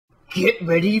Get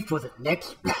ready for the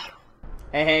next battle.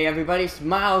 Hey everybody,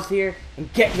 Smiles here,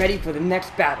 and get ready for the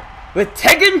next battle with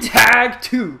Tekken Tag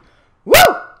 2! Woo!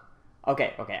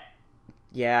 Okay.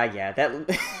 Yeah, that...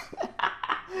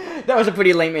 that was a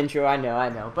pretty lame intro, I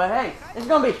know. But hey, it's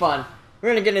gonna be fun. We're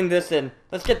gonna get in this and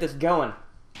let's get this going.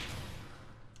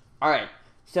 Alright,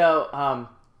 so,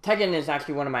 Tekken is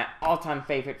actually one of my all-time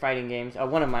favorite fighting games,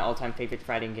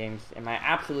 and my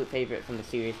absolute favorite from the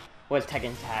series was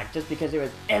Tekken Tag, just because it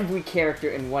was every character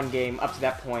in one game up to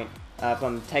that point,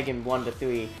 from Tekken 1 to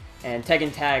 3, and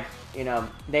Tekken Tag, you know,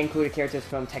 they included characters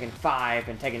from Tekken 5,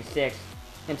 and Tekken 6,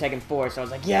 and Tekken 4, so I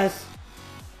was like, yes!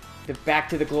 Back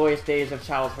to the glorious days of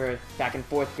childhood. Back in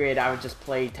 4th grade, I would just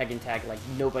play Tekken Tag like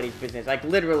nobody's business. Like,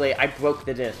 literally, I broke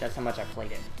the disc, that's how much I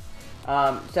played it.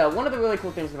 So one of the really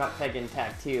cool things about Tekken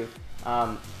Tag 2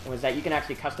 was that you can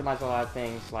actually customize a lot of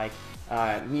things like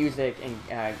music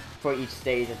and for each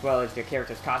stage, as well as your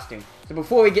character's costume. So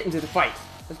before we get into the fights,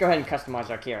 let's go ahead and customize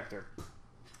our character.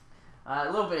 A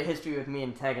little bit of history with me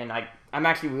and Tekken. I'm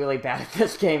actually really bad at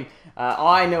this game. All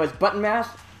I know is button mash.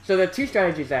 So there are two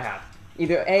strategies I have.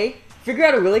 Either A, figure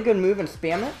out a really good move and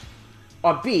spam it,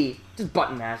 or B, just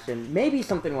button mash and maybe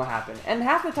something will happen. And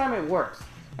half the time it works.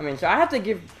 I mean, so I have to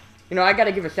give... You know, I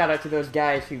gotta give a shout out to those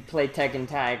guys who play Tekken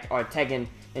Tag, or Tekken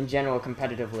in general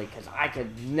competitively, because I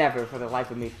could never, for the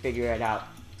life of me, figure it out.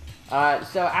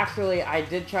 So actually, I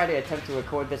did try to attempt to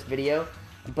record this video,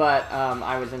 but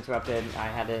I was interrupted. I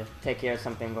had to take care of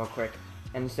something real quick.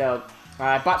 And so,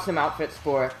 I bought some outfits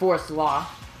for Forest Law,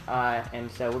 and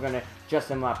so we're gonna dress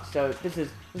him up. So this is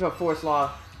what Forest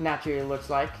Law naturally looks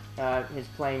like, his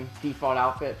plain default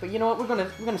outfit. But you know what, we're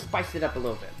gonna spice it up a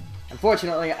little bit.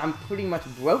 Unfortunately, I'm pretty much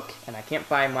broke, and I can't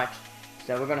buy much,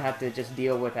 so we're gonna have to just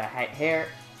deal with a hair.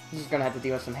 Just gonna have to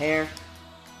deal with some hair.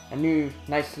 A new,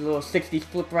 nice little 60s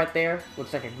flip right there.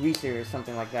 Looks like a greaser or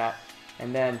something like that.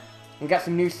 And then, we got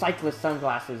some new cyclist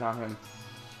sunglasses on him.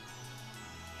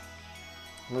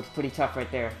 Looks pretty tough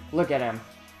right there. Look at him.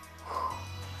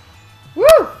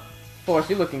 Woo! Forrest,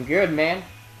 you're looking good, man.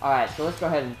 Alright, so let's go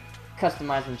ahead and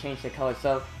customize and change the color.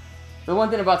 So, the one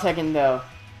thing about Tekken, though,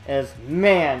 is,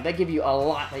 man, they give you a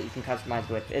lot that you can customize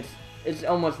with. It's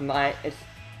almost it's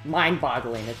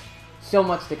mind-boggling. It's so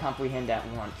much to comprehend at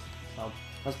once. So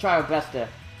let's try our best to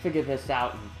figure this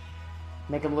out and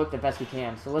make them look the best we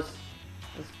can. So let's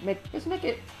make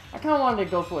it. I kind of wanted to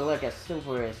go for like a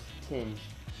silverish tinge,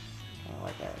 kind of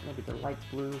like that. Maybe the light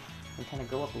blue and kind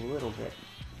of go up a little bit.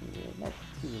 Yeah, not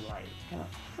too light. Kind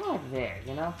of like there,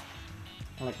 you know.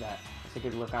 I like that. That's a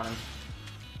good look on him.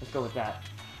 Let's go with that.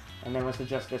 And then let's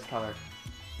adjust this color.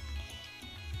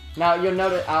 Now you'll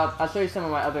notice, I'll show you some of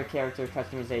my other character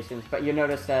customizations, but you'll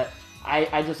notice that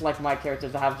I just like my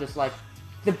characters to have just like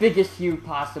the biggest hue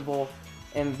possible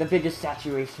and the biggest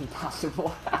saturation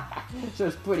possible. So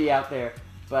it's pretty out there,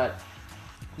 but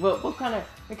we'll kind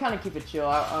of keep it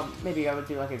chill. Maybe I would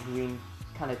do like a green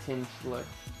kind of tinge look.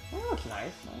 That looks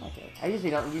nice. I like it. I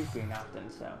usually don't use green often,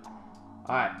 so.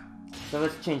 All right, so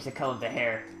let's change the color of the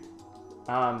hair.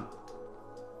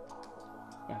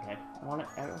 Okay,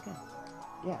 okay.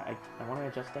 Yeah, I want to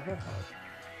adjust the hair color.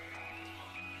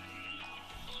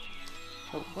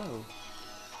 Oh, whoa.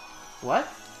 What?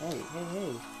 Hey.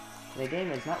 The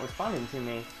game is not responding to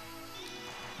me.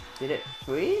 Did it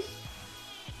freeze?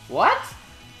 What?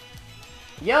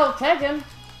 Yo, Tekken!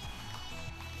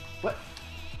 What?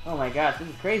 Oh my gosh, this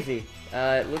is crazy.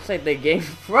 It looks like the game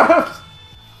froze!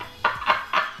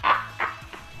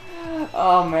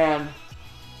 Oh man.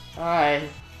 Alright.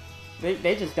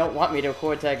 They just don't want me to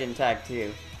record Tekken Tag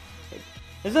 2.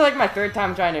 This is like my third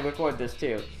time trying to record this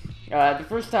too. The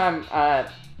first time, I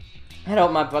had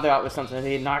helped my brother out with something.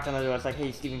 He knocked on the door. I was like,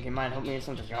 hey Steven, can you mind help me with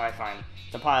something? Alright, fine.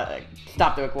 So I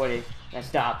stopped the recording, and I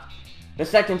stopped. The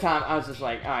second time, I was just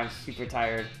like, oh, I'm super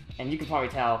tired. And you can probably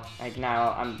tell, like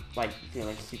now, I'm like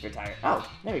feeling super tired. Oh,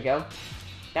 there we go.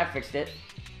 That fixed it.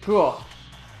 Cool.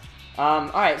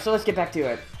 Alright, so let's get back to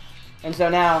it. And so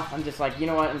now, I'm just like, you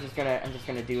know what, I'm just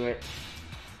gonna do it.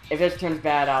 If this turns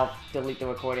bad, I'll delete the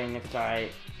recording. If it's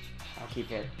alright, I'll keep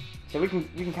it. So we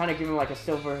can kind of give him like a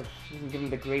silver, we can give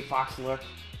him the gray fox look.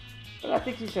 But I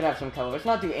think he should have some color. Let's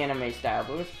not do anime style,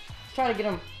 but let's try to get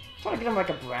him like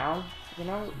a brown, you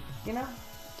know?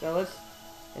 So let's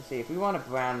see, if we want a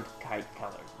brown kite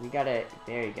color, we gotta,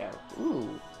 there you go.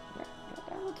 Ooh,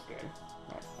 that looks good.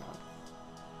 Right,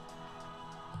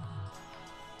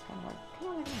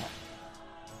 kinda like that.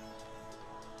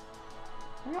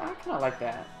 I kind of like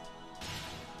that.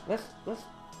 Let's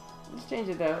change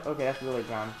it though. Okay, that's really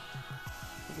brown.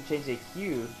 We can change the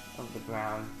hue of the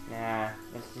brown. Nah,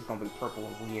 this is gonna be purple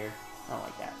and weird. I don't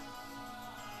like that.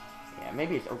 Yeah,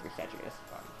 maybe it's oversaturated. That's the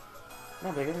problem.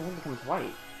 No, but it becomes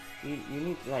white. You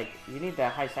need like you need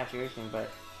that high saturation, but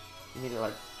you need it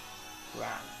like brown,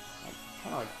 like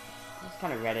kind of like it's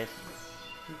kind of reddish.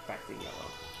 Back to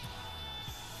yellow.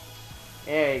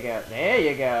 There you go. There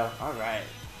you go. All right.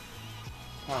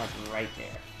 Kind of like right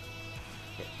there.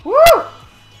 Okay. Woo!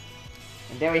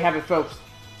 And there we have it, folks.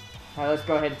 Now let's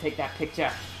go ahead and take that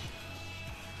picture.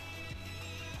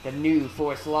 The new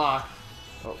Force Law.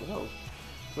 Oh, whoa.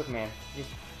 Look, man. Just...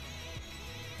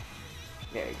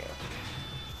 There you go.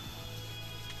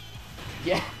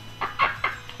 Yeah.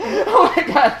 Oh my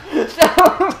god. So,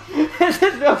 this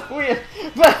is so weird.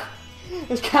 But,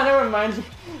 this kind of reminds me.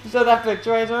 So that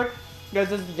picture I took, there's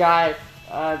this guy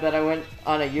that I went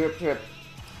on a Europe trip.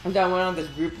 And I went on this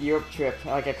group Europe trip,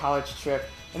 like a college trip.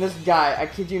 And this guy, I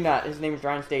kid you not, his name is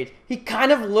Ryan Stage. He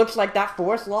kind of looks like that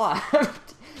Force Law.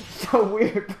 So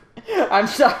weird. I'm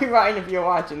sorry, Ryan, if you're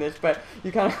watching this, but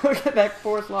you kind of look at that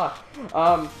Force Law.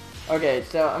 Okay,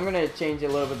 so I'm gonna change a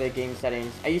little bit of the game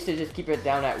settings. I used to just keep it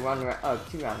down at 2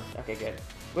 rounds. Okay, good.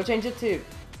 We'll change it to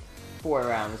 4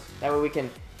 rounds. That way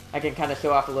I can kind of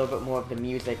show off a little bit more of the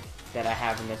music that I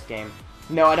have in this game.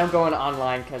 No, I don't go in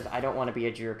online because I don't want to be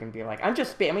a jerk and be like, I'm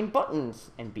just spamming buttons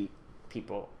and beat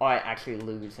people. Or I actually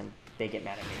lose and they get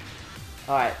mad at me.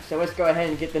 Alright, so let's go ahead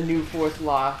and get the new Force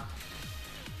Law.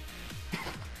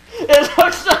 It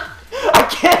looks like... I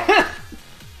can't...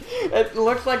 It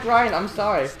looks like Ryan, I'm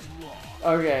sorry.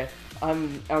 Okay,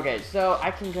 okay, so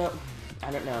I can go...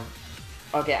 I don't know.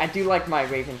 Okay, I do like my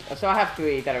Ravens. So I have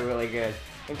 3 that are really good.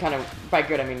 And kind of, by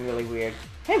good I mean really weird.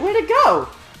 Hey, where'd it go?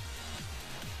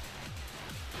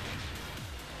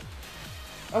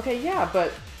 Okay, yeah,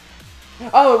 but...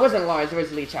 Oh, it wasn't Lars, it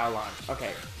was Lee Chaolan.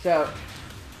 Okay, so...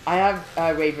 I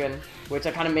have Raven, which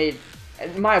I kind of made...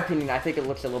 In my opinion, I think it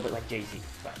looks a little bit like Jay-Z.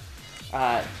 But,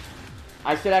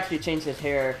 I should actually change his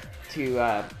hair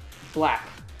to black.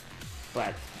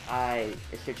 But I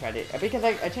should try to... Because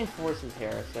I changed Force's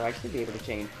hair, so I should be able to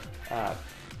change...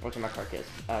 whatchamacallit,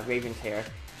 Raven's hair.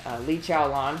 Lee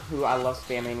Chaolan, who I love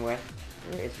spamming with.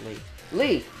 Where is Lee?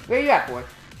 Lee! Where you at, boy?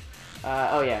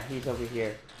 Oh yeah, he's over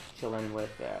here, chilling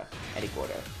with, Eddie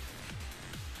Gordo.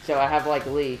 So I have, like,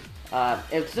 Lee.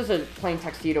 It's just a plain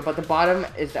tuxedo, but the bottom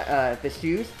is, the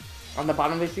shoes. On the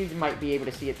bottom of the shoes, you might be able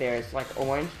to see it there. It's, like,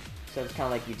 orange. So it's kind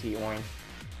of like UT orange.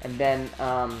 And then,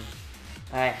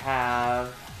 I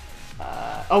have,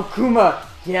 oh, Kuma!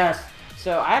 Yes!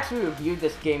 So I actually reviewed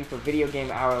this game for Video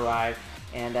Game Hour Live.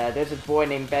 And, there's this boy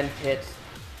named Ben Pitts.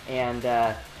 And,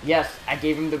 yes, I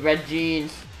gave him the red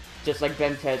jeans. Just like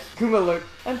Ben Pitts. Kuma look,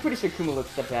 I'm pretty sure Kuma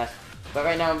looks the best. But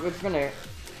right now,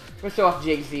 we're show off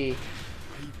Jay-Z,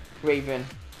 Raven.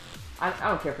 I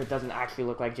don't care if it doesn't actually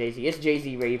look like Jay-Z. It's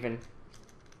Jay-Z Raven.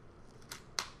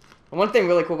 And one thing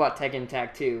really cool about Tekken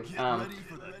Tag 2,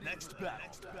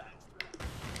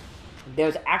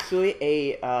 there's actually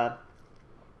a,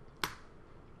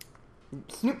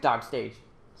 Snoop Dogg stage.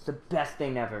 It's the best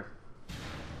thing ever.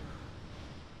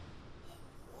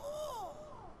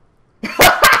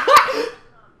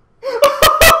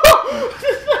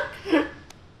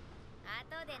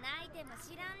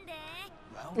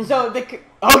 So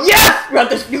oh yes, we're at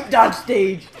the Snoop Dogg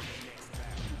stage.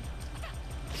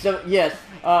 So yes,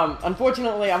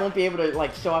 unfortunately I won't be able to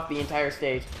like show off the entire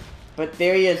stage, but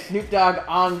there he is, Snoop Dogg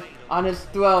on his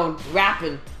throne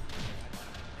rapping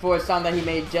for a song that he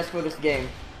made just for this game.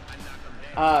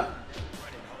 And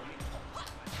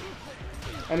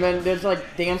then there's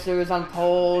like dancers on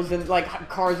poles and like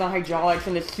cars on hydraulics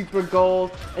and it's super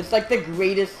gold. It's like the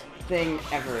greatest thing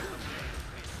ever.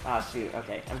 Ah, shoot.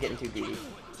 Okay, I'm getting too greedy.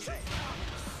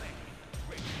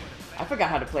 I forgot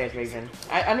how to play as Raven.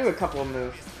 I knew a couple of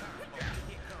moves.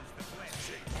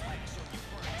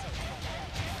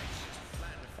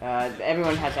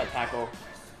 Everyone has that tackle.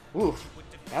 Oof.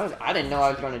 I didn't know I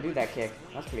was going to do that kick.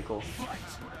 That's pretty cool.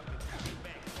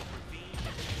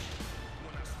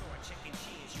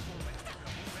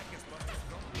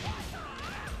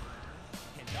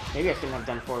 Maybe I shouldn't have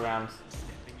done 4 rounds.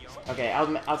 Okay,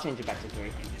 I'll change it back to 3.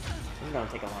 This is gonna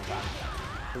take a long time.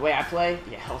 The way I play,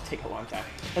 yeah, it'll take a long time.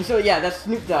 And so yeah, that's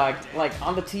Snoop Dogg, like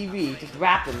on the TV, just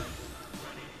rapping.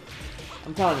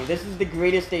 I'm telling you, this is the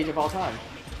greatest stage of all time.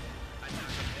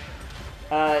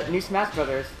 New Smash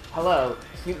Brothers, hello.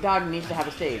 Snoop Dogg needs to have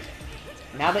a stage.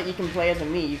 Now that you can play as a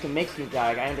me, you can make Snoop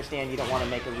Dogg. I understand you don't want to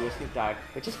make a real Snoop Dogg,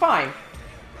 which is fine.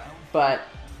 But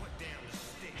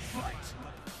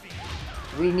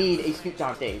we need a Snoop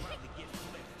Dogg stage.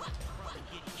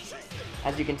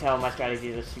 As you can tell, my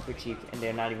strategies are super cheap, and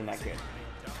they're not even that good.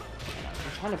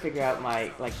 I'm trying to figure out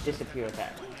my, like, disappear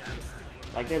attack.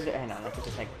 Like, there's a... Hang on, I could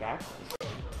just, like, back.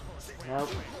 Nope.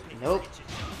 Nope.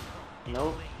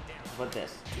 Nope. What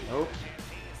this? Nope.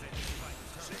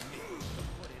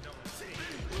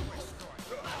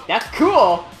 That's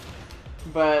cool,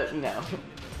 but no,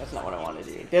 that's not what I want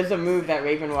to do. There's a move that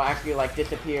Raven will actually like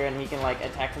disappear and he can like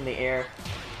attack from the air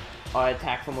or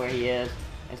attack from where he is.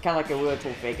 It's kind of like a really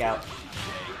cool fake out.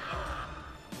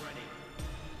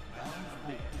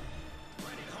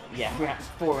 Yeah,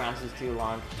 4 rounds is too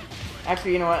long.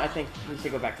 Actually, you know what? I think we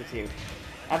should go back to 2.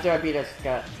 After I beat us,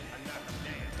 Scott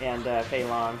and Fei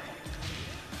Long.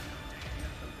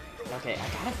 Okay,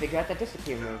 I gotta figure out that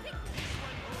disappear move.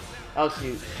 Oh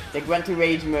shoot, they went to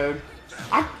rage mode.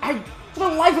 For the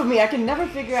life of me, I can never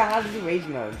figure out how to do rage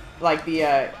mode. Like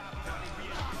the,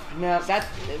 no,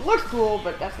 it looks cool,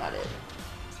 but that's not it.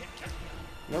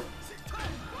 Nope.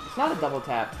 It's not a double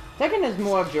tap. Tekken is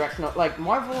more of directional, like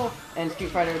Marvel and Street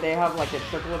Fighter, they have like the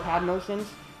circle of pad motions,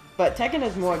 but Tekken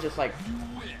is more just like,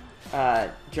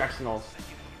 directionals.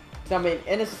 So I mean,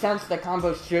 in a sense, the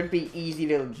combo should be easy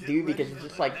to do because it's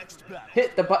just like,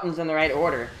 hit the buttons in the right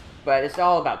order, but it's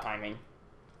all about timing.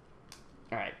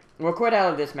 Alright, we'll quit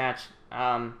out of this match,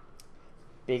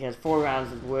 because 4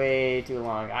 rounds is way too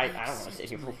long. I don't want to sit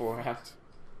here for 4 rounds.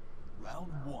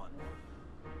 Round 1.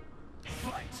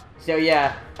 Fight. So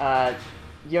yeah,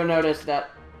 you'll notice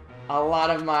that a lot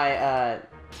of my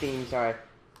themes are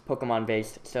Pokemon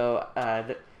based. So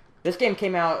this game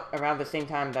came out around the same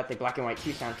time that the Black and White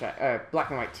 2 soundtrack, Black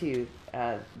and White 2,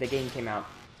 the game came out.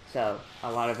 So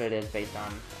a lot of it is based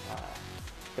on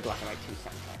the Black and White 2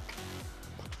 soundtrack.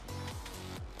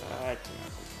 Alright,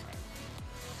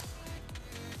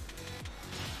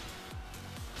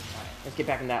 let's get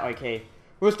back in that arcade.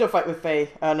 We'll still fight with Faye.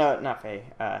 No, not Faye.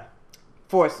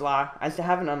 Forest Law. I still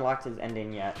haven't unlocked his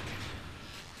ending yet.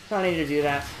 So I need to do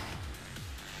that.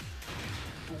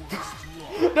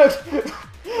 No! I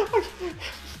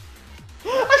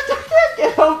still can't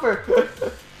get over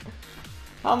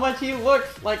how much he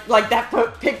looks like that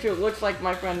picture looks like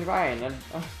my friend Ryan.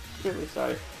 I'm really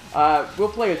sorry. We'll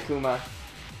play with Kuma,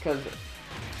 because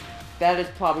that is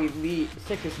probably the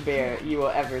sickest bear you will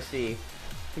ever see.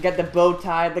 You got the bow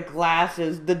tie, the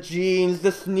glasses, the jeans,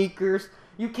 the sneakers.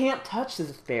 You can't touch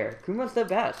this bear. Kuma's the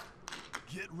best.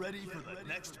 Get ready for the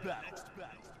next battle.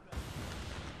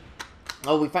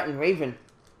 Oh, we fighting Raven.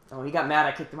 Oh, he got mad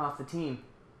I kicked him off the team.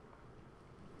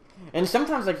 And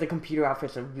sometimes, like, the computer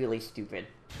outfits are really stupid.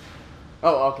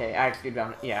 Oh, okay, I actually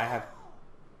don't. Yeah, I have.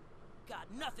 Got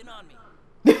nothing on me.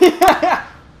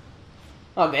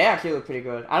 Oh, they actually look pretty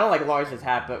good. I don't like Lars's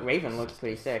hat, but Raven looks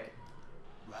pretty sick.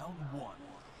 Round 1.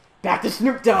 Back to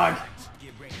Snoop Dogg!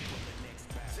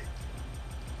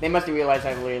 They must have realized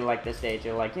I really like this stage.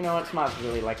 They're like, you know what, Smiles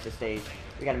really likes this stage.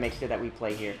 We gotta make sure that we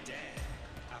play here.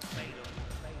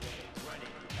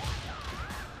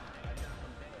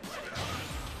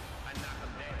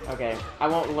 Okay, I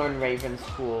won't learn Raven's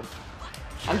cool.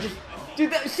 I'm just...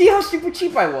 Dude, see how super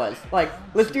cheap I was? Like,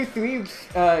 let's do 3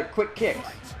 quick kicks.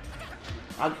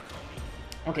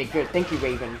 Okay, good. Thank you,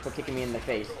 Raven, for kicking me in the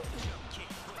face.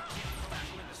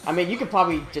 I mean, you could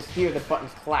probably just hear the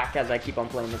buttons clack as I keep on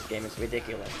playing this game. It's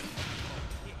ridiculous.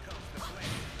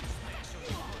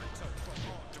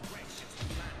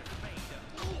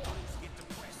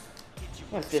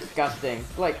 That's disgusting.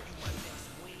 Like,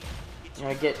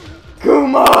 I get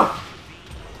Kuma!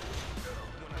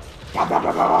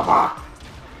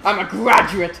 I'm a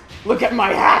graduate! Look at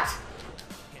my hat!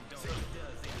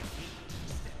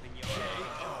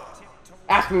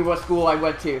 Ask me what school I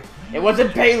went to. It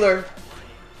wasn't Baylor!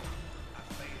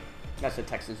 That's a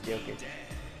Texas joke.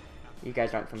 You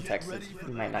guys aren't from Texas.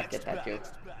 You might not get that joke.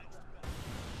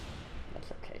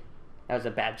 That's okay. That was a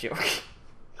bad joke.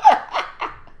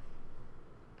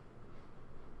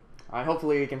 Alright,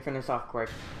 hopefully we can finish off quick.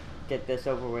 Get this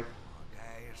over with.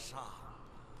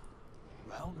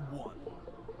 Round 1.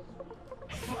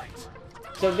 Fight.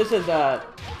 So this is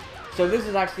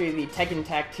actually the Tekken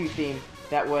Tag 2 theme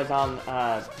that was on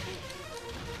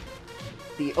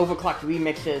the Overclocked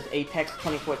Remixes Apex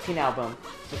 2014 album.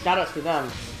 So shout outs to them.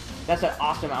 That's an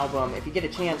awesome album. If you get a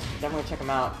chance, definitely check them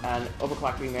out on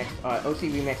Overclocked Remix,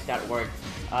 ocremix.org.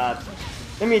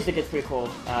 The music is pretty cool.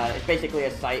 It's basically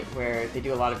a site where they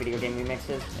do a lot of video game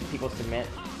remixes and people submit,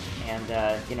 and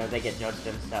you know, they get judged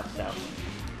and stuff. So,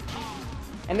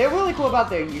 and they're really cool about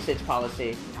their usage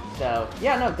policy. So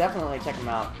yeah, no, definitely check them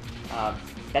out.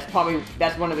 That's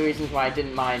one of the reasons why I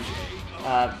didn't mind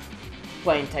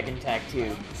playing Tekken Tag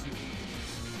 2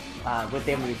 with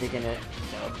their music in it.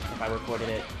 So if I recorded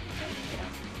it, you know,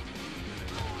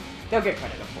 they'll get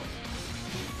credit, of course.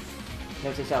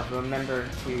 Note to self: remember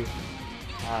to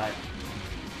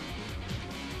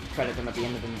credit them at the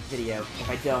end of the video. If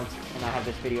I don't, and I have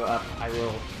this video up, I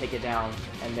will take it down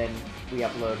and then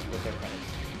re-upload with their credits.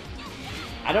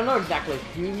 I don't know exactly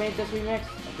who made this remix.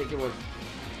 I think it was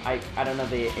I don't know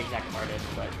the exact artist,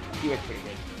 but he was pretty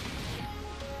good.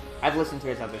 I've listened to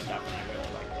his other stuff and I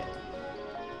really liked it.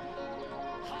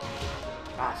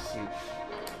 Ah, shoot.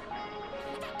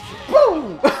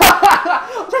 Boom!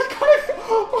 That's kind of...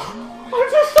 I'm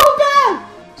just so bad!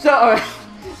 So, alright.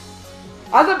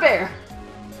 As a bear.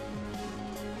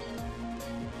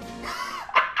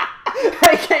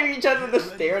 I gave each other the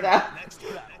stare down.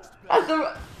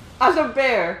 As a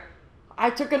bear, I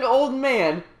took an old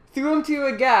man, threw him to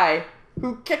a guy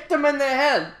who kicked him in the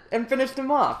head and finished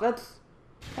him off. That's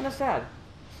kind of sad.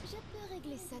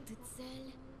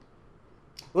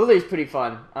 Lily's pretty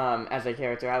fun as a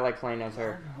character. I like playing as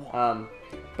her.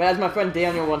 But as my friend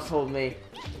Daniel once told me,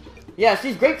 yeah,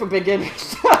 she's great for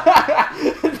beginners.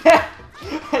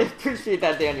 I appreciate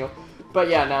that, Daniel. But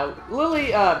yeah, no,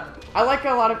 Lily, I like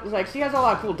a lot of, like, she has a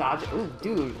lot of cool dodges. Ooh,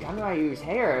 dude, Ganryu's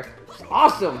hair. It's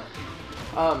awesome.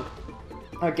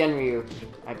 Genryu.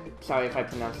 I'm sorry if I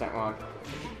pronounced that wrong.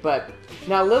 But,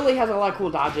 now Lily has a lot of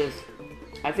cool dodges.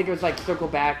 I think it was like circle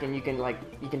back and you can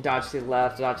dodge to the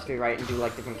left, dodge to the right, and do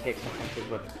like different kicks and punches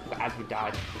as you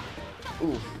dodge.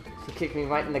 Ooh, she kicked me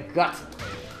right in the gut.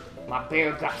 My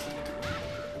bear gut.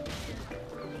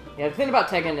 Yeah, the thing about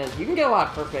Tekken is you can get a lot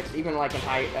of perfects, even like in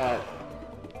high,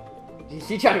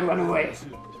 she tried to run away.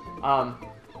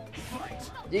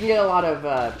 You can get a lot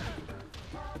of,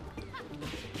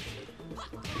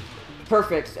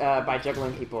 perfects, by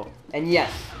juggling people. And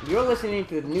yes, you're listening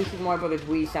to the new Super Mario Bros.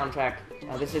 Wii soundtrack.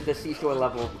 This is the Seashore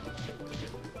level.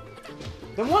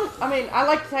 The one, I mean, I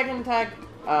like Tekken Tag.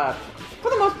 For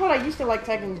the most part, I used to like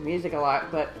Tekken's music a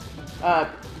lot, but,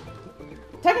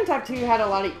 Tekken Tag 2 had a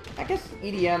lot of, I guess,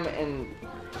 EDM and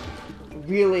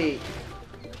really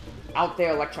out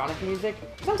there electronic music.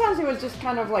 Sometimes it was just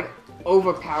kind of like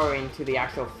overpowering to the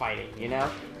actual fighting, you know?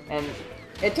 And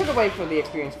it took away from the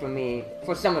experience for me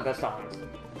for some of the songs.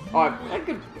 Or a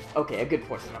good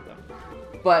portion of them.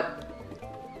 But,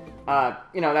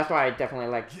 you know, that's why I definitely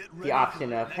like the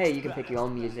option of, hey, you can pick your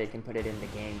own music and put it in the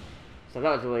game. So that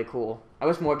was really cool. I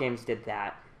wish more games did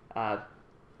that.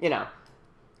 You know,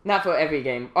 not for every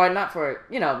game, or not for,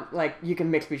 you know, like, you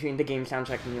can mix between the game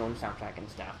soundtrack and your own soundtrack and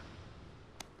stuff.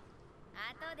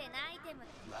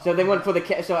 So they went for the,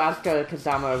 so Asuka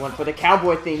Kazama went for the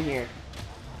cowboy theme here.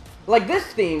 Like, this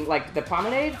theme, like, the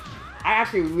promenade, I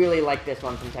actually really like this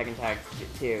one from Tekken Tag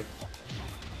 2.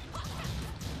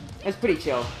 It's pretty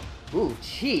chill. Ooh,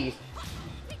 cheese.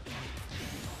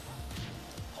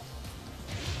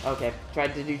 Okay,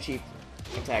 tried to do cheap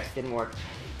attacks, didn't work.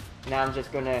 Now I'm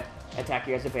just gonna attack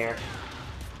you as a bear.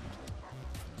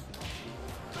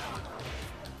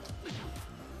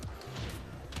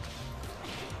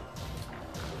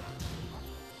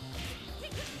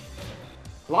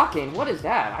 Blocking? What is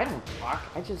that? I don't block.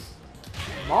 I just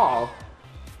maul.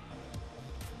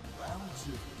 Round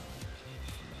 2.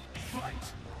 Fight.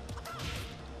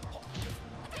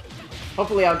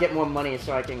 Hopefully I'll get more money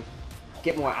so I can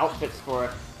get more outfits for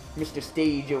Mr.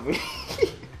 Stage over here.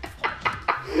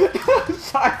 I'm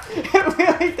sorry. It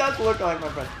really does look like my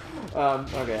friend.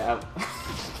 Okay.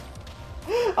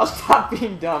 I'll stop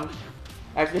being dumb.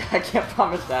 Actually, I can't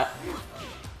promise that.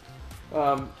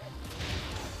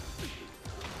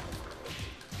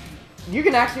 You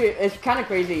can actually, it's kind of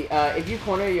crazy, if you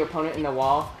corner your opponent in the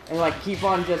wall and like keep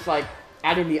on just like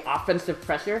adding the offensive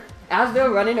pressure, as they're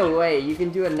running away, you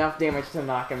can do enough damage to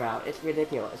knock them out. It's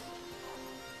ridiculous.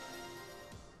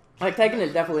 Like, Tekken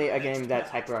is definitely a game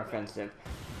that's hyper-offensive.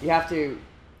 You have to,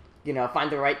 you know,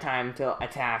 find the right time to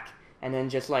attack, and then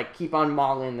just, like, keep on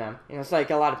mauling them. You know, it's like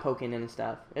a lot of poking and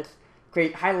stuff. It's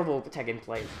great. High-level Tekken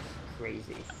play is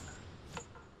crazy.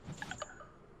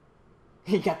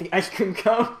 He got the ice cream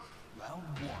cone. Round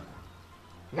 1.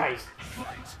 Nice.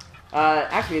 Fight.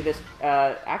 Actually,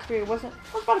 it was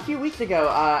about a few weeks ago,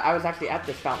 I was actually at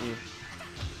this fountain.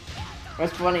 It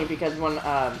was funny because when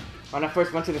I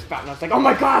first went to this fountain, I was like, oh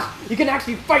my gosh, you can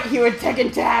actually fight here in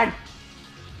Tekken Tag!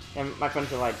 And my friends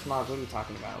were like, Smiles, what are you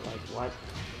talking about? Like, what?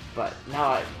 But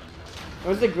now it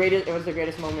was the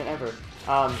greatest moment ever.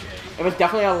 It was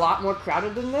definitely a lot more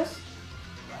crowded than this.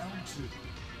 Round 2.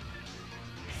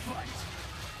 Fight.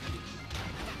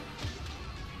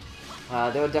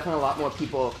 There were definitely a lot more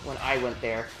people when I went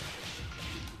there.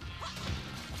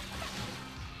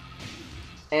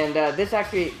 And this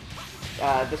actually,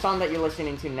 the song that you're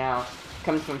listening to now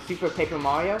comes from Super Paper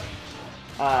Mario,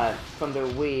 from the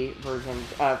Wii version,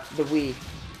 the Wii.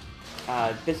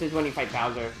 This is when you fight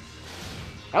Bowser.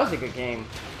 That was a good game.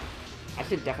 I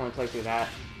should definitely play through that.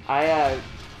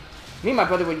 Me and my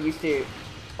brother would used to,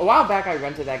 a while back I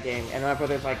rented that game, and my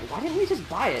brother was like, why didn't we just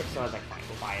buy it? So I was like, fine,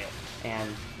 we'll buy it.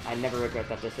 And I never regret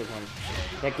that decision.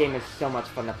 That game is so much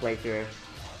fun to play through.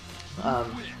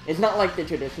 It's not like the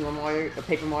traditional Mario,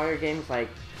 Paper Mario games, like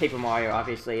Paper Mario,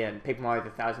 obviously, and Paper Mario: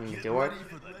 The Thousand Year Door.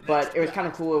 But it was kind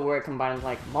of cool where it combined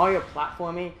like Mario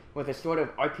platforming with a sort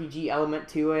of RPG element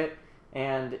to it,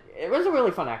 and it was a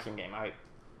really fun action game.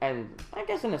 And I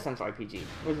guess in a sense RPG.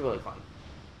 It was really fun.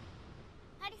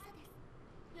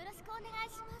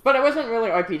 But it wasn't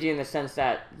really RPG in the sense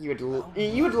that you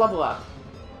would level up,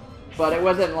 but it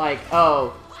wasn't like,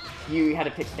 oh, you had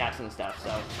to pick stats and stuff. So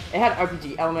it had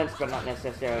RPG elements, but not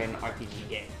necessarily an RPG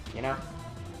game, you know.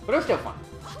 But it was still fun.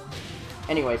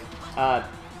 Anyways,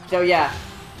 so yeah,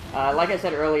 like I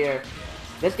said earlier,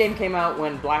 this game came out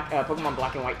when Pokemon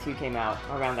Black and White 2 came out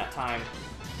around that time.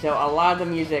 So a lot of the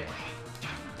music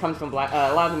comes from a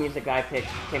lot of the music that I picked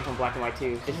came from Black and White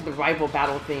 2. This is the rival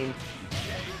battle theme.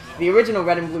 The original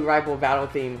Red and Blue rival battle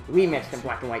theme remixed in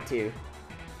Black and White 2.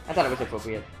 I thought it was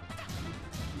appropriate.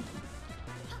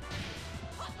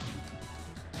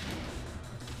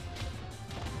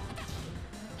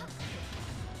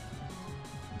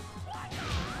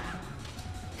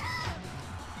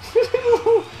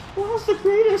 World's the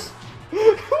greatest!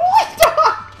 What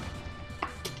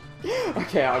the?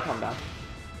 Okay, I'll calm down.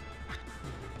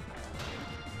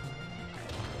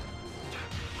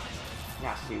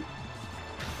 Ah, shoot.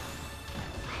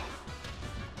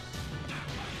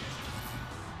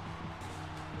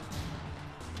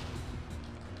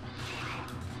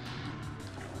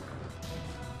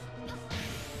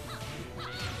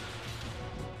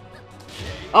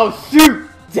 Oh shoot!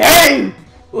 Dang!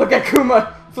 Look at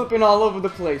Kuma flipping all over the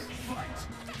place.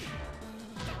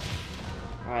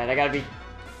 Alright, I gotta be...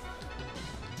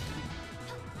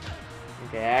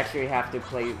 Okay, I actually have to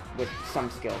play with some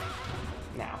skill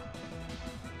now.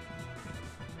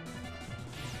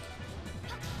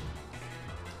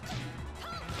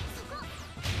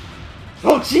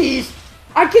 Oh jeez!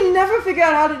 I can never figure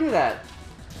out how to do that.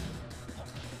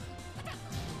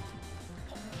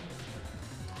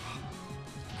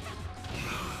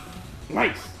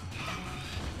 Nice!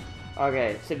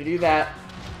 Okay, so to do that,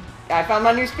 I found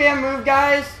my new spam move,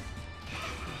 guys!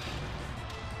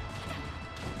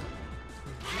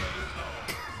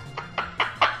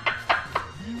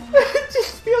 It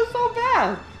just feels so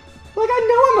bad! Like, I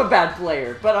know I'm a bad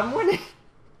player, but I'm winning!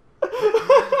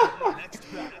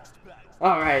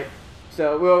 Alright,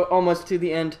 so we're almost to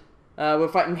the end. We're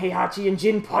fighting Heihachi and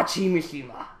Jinpachi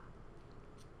Mishima.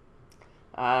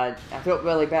 I felt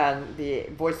really bad. The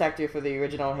voice actor for the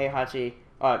original Heihachi,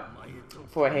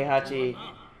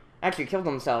 actually killed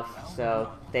himself,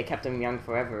 so they kept him young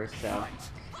forever, so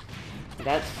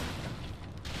that's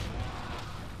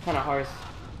kind of harsh.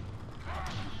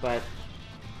 But,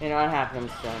 you know, it happens,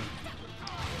 so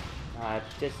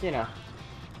just, you know,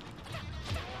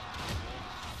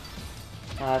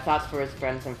 thoughts for his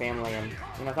friends and family, and,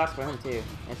 you know, thoughts for him, too.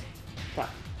 It's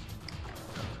tough.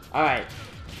 Alright.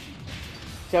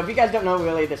 So if you guys don't know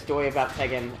really the story about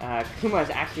Tekken, Kuma is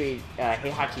actually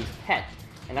Heihachi's pet,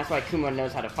 and that's why Kuma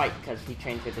knows how to fight, because he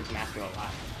trains with his master a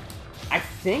lot. I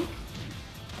think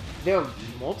there are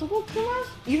multiple Kumas?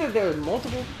 Either there are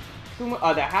multiple Kuma,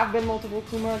 there have been multiple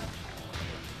Kumas,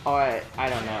 or I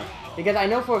don't know. Because I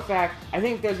know for a fact, I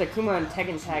think there's a Kuma in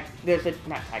Tekken Tag,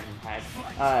 not Tekken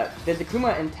Tag, there's a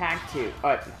Kuma in Tag 2,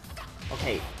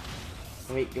 okay,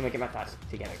 let me get my thoughts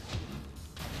together.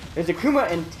 There's a Kuma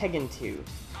in Tekken 2,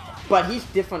 but he's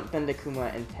different than the Kuma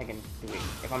in Tekken 3,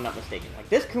 if I'm not mistaken. Like,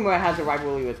 this Kuma has a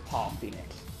rivalry with Paul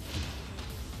Phoenix.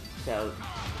 So...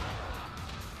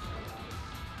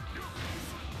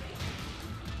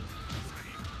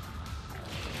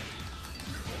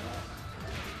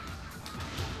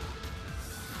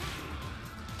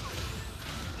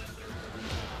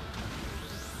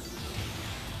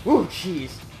 Ooh,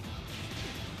 jeez.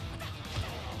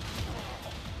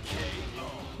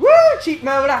 Woo! Cheat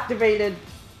mode activated!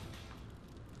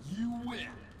 You win.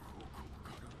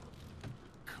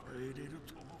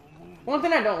 One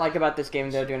thing I don't like about this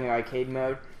game, though, during the arcade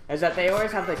mode, is that they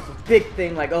always have, like, this big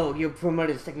thing, like, oh, you're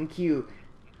promoted second Q,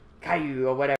 Caillou,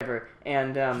 or whatever,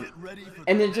 and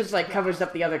it just, like, covers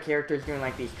up the other characters doing,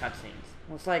 like, these cutscenes.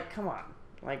 It's like, come on.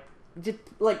 Like, just,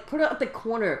 like, put it at the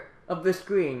corner of the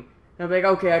screen, and be like,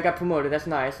 okay, I got promoted, that's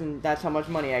nice, and that's how much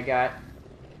money I got.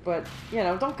 But, you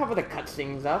know, don't cover the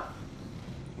cutscenes up.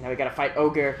 Now we gotta fight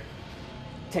Ogre.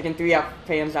 Tekken 3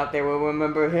 fans out there will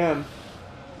remember him.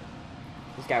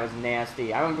 This guy was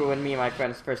nasty. I remember when me and my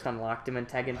friends first unlocked him in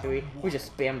Tekken 3, we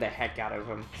just spammed the heck out of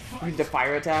him. With the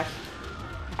fire attack.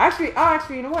 Actually,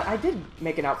 you know what? I did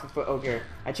make an outfit for Ogre.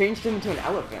 I changed him into an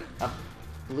elephant. A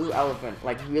blue elephant.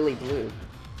 Like, really blue.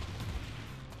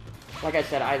 Like I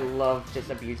said, I love just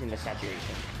abusing the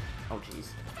saturation. Oh, jeez.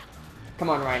 Come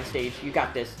on, Ryan Stage. You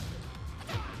got this.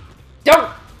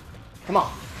 Come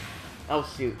on.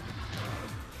 Oh, shoot.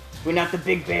 We're not the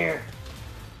big bear.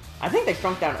 I think they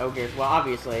shrunk down ogres. Well,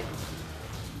 obviously.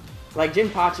 Like,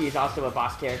 Jinpachi is also a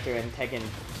boss character in Tekken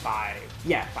 5.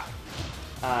 Yeah,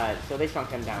 5. So they shrunk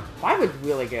him down. 5 was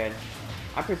really good.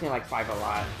 I personally like 5 a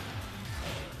lot.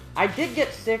 I did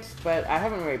get 6, but I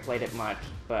haven't really played it much.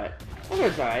 But it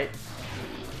was alright.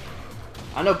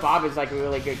 I know Bob is like a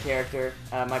really good character.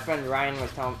 My friend Ryan was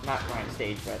telling, not Ryan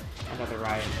Stage, but another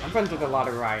Ryan. I'm friends with a lot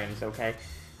of Ryans, okay?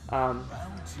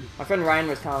 My friend Ryan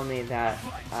was telling me that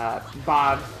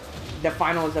Bob, the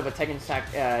finals of a Tekken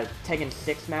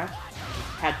 6 match,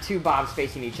 had 2 Bobs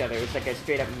facing each other. It was like a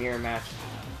straight up mirror match.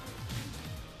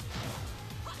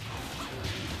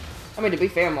 I mean, to be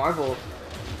fair, Marvel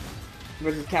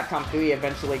vs. Capcom 3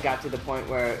 eventually got to the point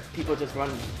where people just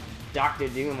run Dr.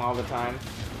 Doom all the time.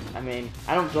 I mean,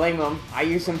 I don't blame him. I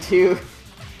use him too.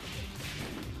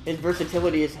 His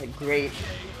versatility is great.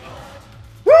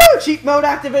 Woo! Cheat mode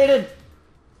activated!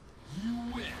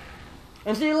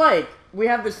 And see, like, we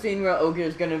have this scene where Ogre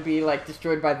is gonna be, like,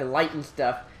 destroyed by the light and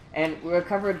stuff, and we're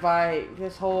covered by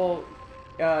this whole,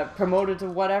 promoted to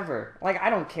whatever. Like, I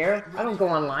don't care. I don't go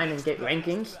online and get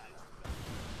rankings.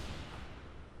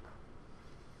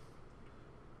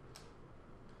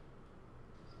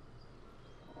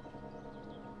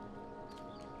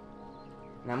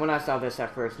 Now, when I saw this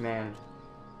at first, man,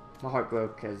 my heart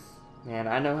broke, because, man,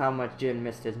 I know how much Jin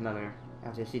missed his mother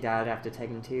after she died after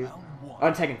Tekken 2.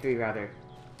 Oh, Tekken 3, rather.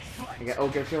 I got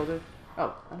Ogre shoulder.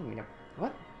 Oh, I don't mean to...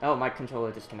 What? Oh, my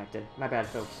controller disconnected. My bad,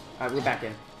 folks. Alright, we're back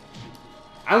in.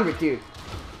 Dude.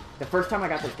 The first time I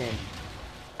got this game,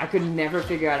 I could never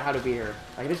figure out how to beat her.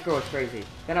 Like, this girl is crazy.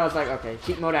 Then I was like, okay,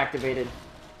 cheat mode activated.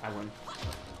 I win.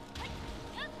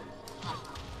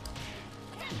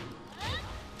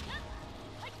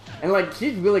 And, like,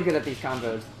 she's really good at these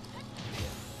combos.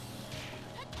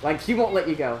 Like, she won't let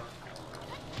you go.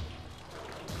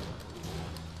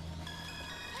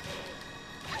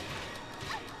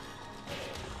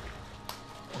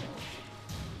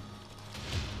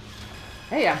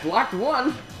 Hey, I blocked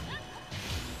one!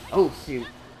 Oh, shoot.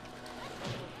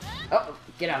 Oh,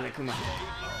 get out of there, Kuma.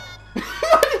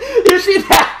 You see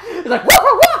that? It's like, whoa,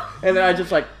 whoa, whoa! And then I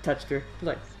just, like, touched her. It's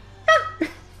like, ah!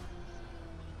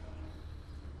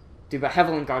 Dude, but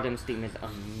Heavenly Garden's theme is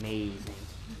amazing.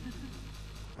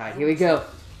 Alright, here we go.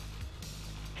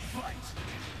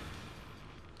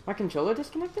 My controller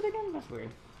disconnected again? That's weird.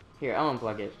 Here, I'll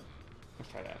unplug it. Let's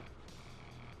try that.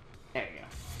 There we go.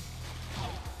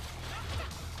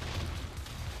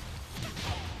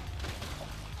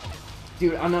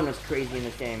 Dude, Unknown is crazy in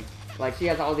this game. Like, she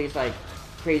has all these, like,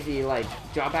 crazy, like,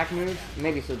 drawback moves.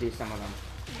 Maybe she'll do some of them.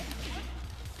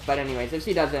 But anyways, if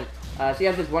she doesn't, she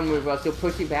has this one move where she'll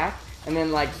push you back, and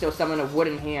then, like, she'll summon a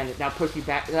wooden hand, now push you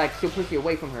back, like, she'll push you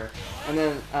away from her. And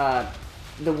then,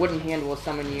 the wooden hand will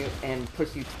summon you and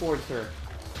push you towards her.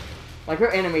 Like,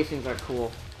 her animations are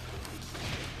cool.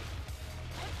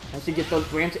 And she gets those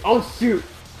branches. Oh, shoot!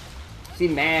 She's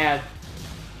mad.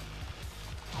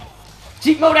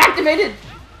 Cheat mode activated!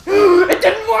 It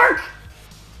didn't work!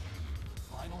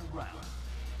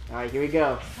 Alright, here we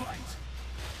go.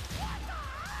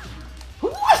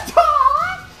 What?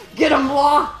 Get him,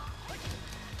 Law!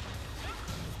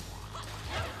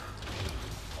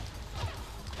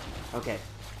 Okay.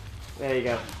 There you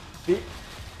go.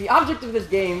 The object of this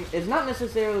game is not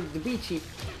necessarily to be cheap,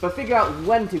 but figure out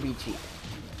when to be cheap.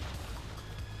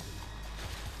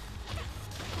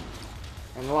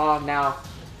 And Law now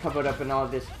covered up in all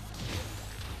this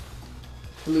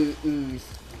blue ooze.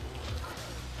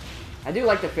 I do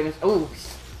like the finish. Oh,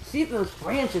 see those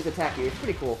branches attack you. It's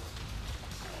pretty cool.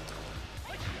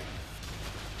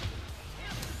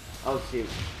 Oh, shoot.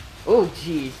 Oh,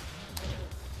 jeez.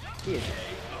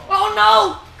 Oh,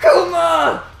 no!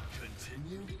 Kuma!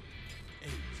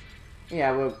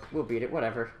 Yeah, we'll beat it.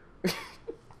 Whatever.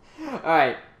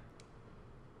 Alright.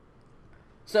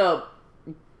 So,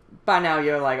 by now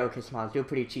you're like, okay, Smiles, you're a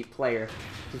pretty cheap player.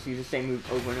 Just use the same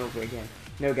move over and over again.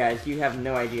 No, guys, you have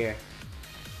no idea.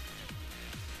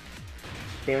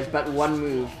 There's but one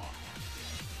move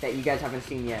that you guys haven't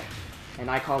seen yet. And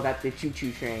I call that the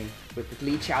choo-choo train with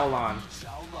Lee Chaolan.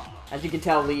 As you can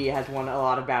tell, Lee has won a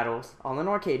lot of battles. All in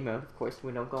arcade mode. Of course,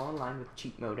 we don't go online with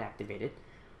cheat mode activated.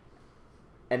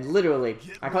 And literally,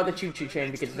 I call it the choo-choo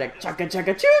train because it's like, chugga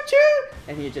chugga choo-choo!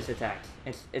 And he just attacks.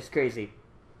 It's crazy.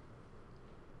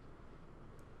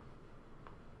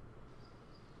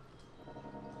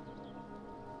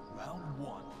 Round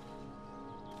one.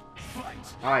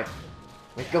 Fight. Alright.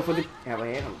 Let's go for the... Yeah,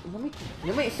 wait,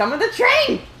 let me summon the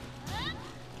train!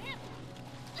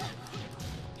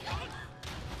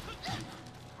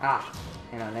 Ah.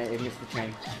 Hang on, I missed the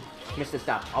train. Missed the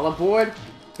stop. All aboard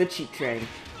the cheap train.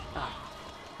 Ah,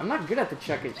 I'm not good at the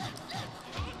checkers.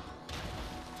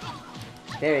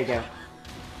 There you go.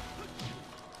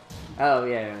 Oh,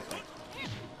 yeah.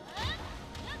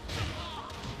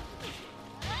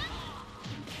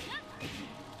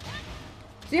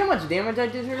 See how much damage I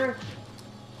did here?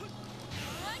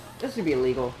 This should be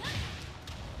illegal.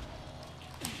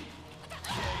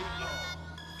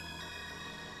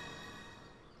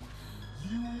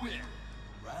 You win.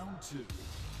 Round 2.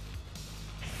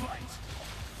 Fight.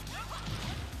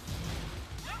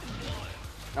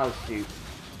 Oh, shoot.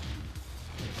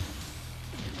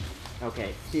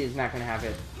 Okay, she is not gonna have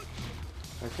it.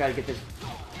 Let's try to get this.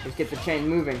 Let's get the chain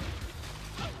moving.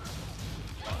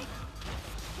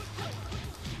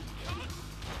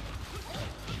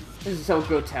 This is so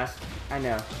grotesque. I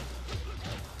know.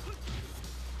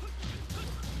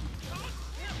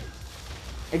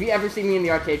 If you ever see me in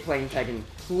the arcade playing Tekken,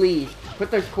 please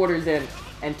put those quarters in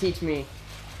and teach me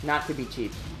not to be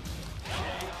cheap.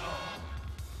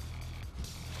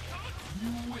 You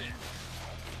win.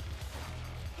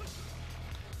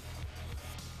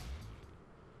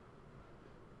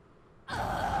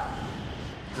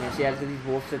 Yeah, she has these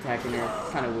wolves attacking her.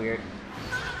 It's kind of weird.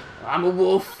 I'm a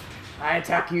wolf. I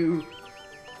attack you.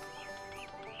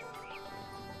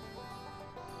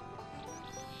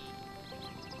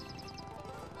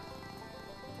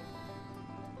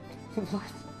 What?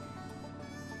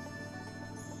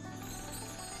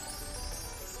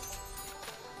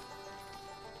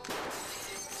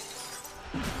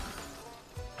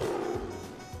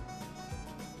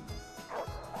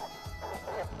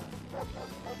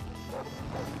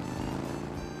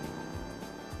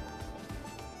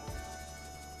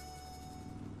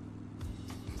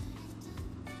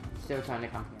 Still trying to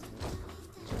comprehend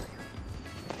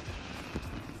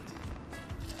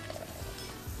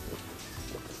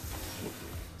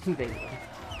this. There you go.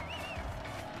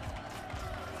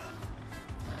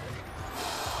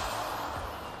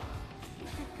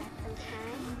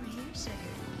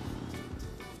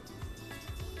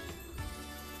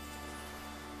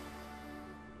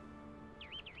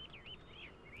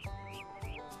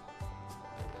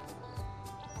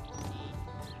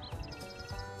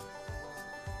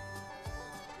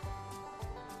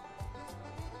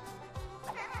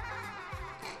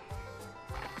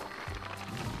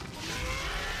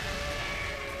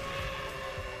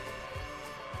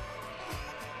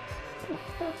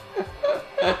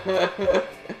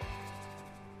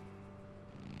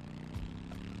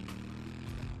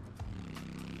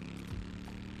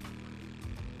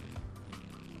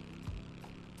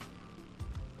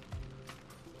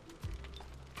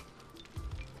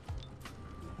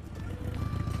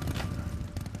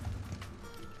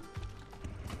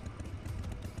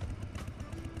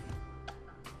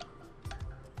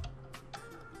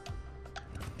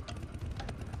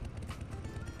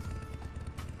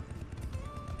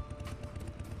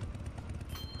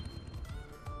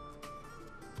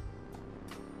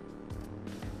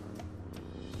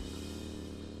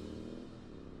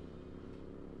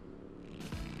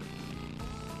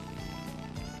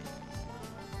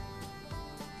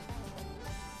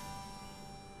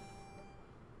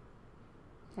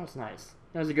 That's nice.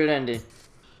 That was a good ending.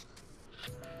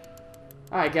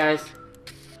 Alright guys,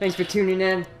 thanks for tuning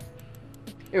in.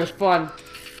 It was fun.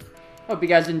 Hope you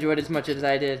guys enjoyed as much as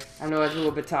I did. I know I was a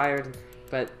little bit tired,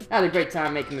 but I had a great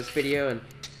time making this video. And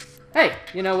hey,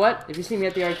 you know what? If you see me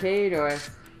at the arcade, or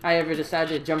I ever decide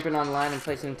to jump in online and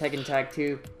play some Tekken Tag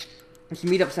 2, we should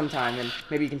meet up sometime and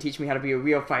maybe you can teach me how to be a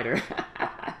real fighter.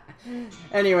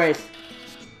 Anyways,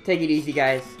 take it easy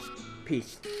guys.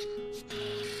 Peace.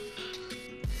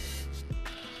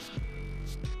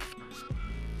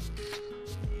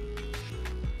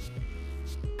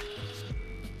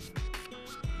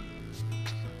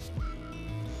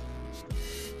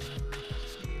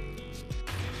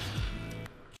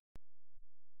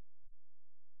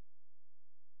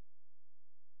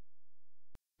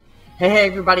 Hey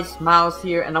everybody, Smiles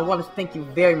here, and I want to thank you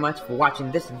very much for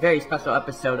watching this very special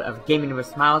episode of Gaming with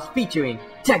Smiles featuring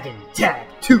Tekken Tag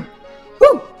 2.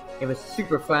 Woo! It was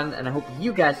super fun, and I hope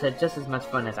you guys had just as much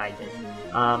fun as I did.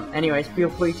 Anyways, feel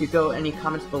free to throw any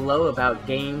comments below about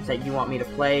games that you want me to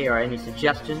play or any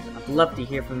suggestions. I'd love to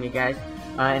hear from you guys.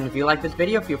 And if you like this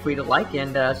video, feel free to like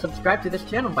and subscribe to this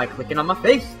channel by clicking on my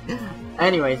face.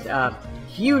 Anyways,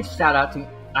 huge shout out to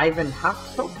Ivan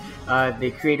Hafsok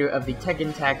the creator of the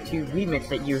Tekken Tag 2 remix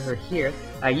that you heard here.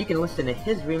 You can listen to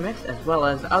his remix as well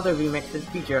as other remixes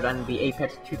featured on the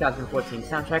Apex 2014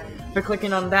 soundtrack by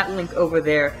clicking on that link over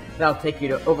there. That'll take you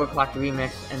to Overclocked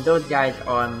Remix, and those guys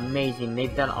are amazing.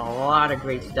 They've done a lot of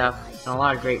great stuff and a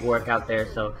lot of great work out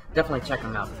there, so definitely check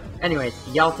them out. Anyways,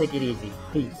 y'all take it easy.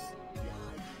 Peace.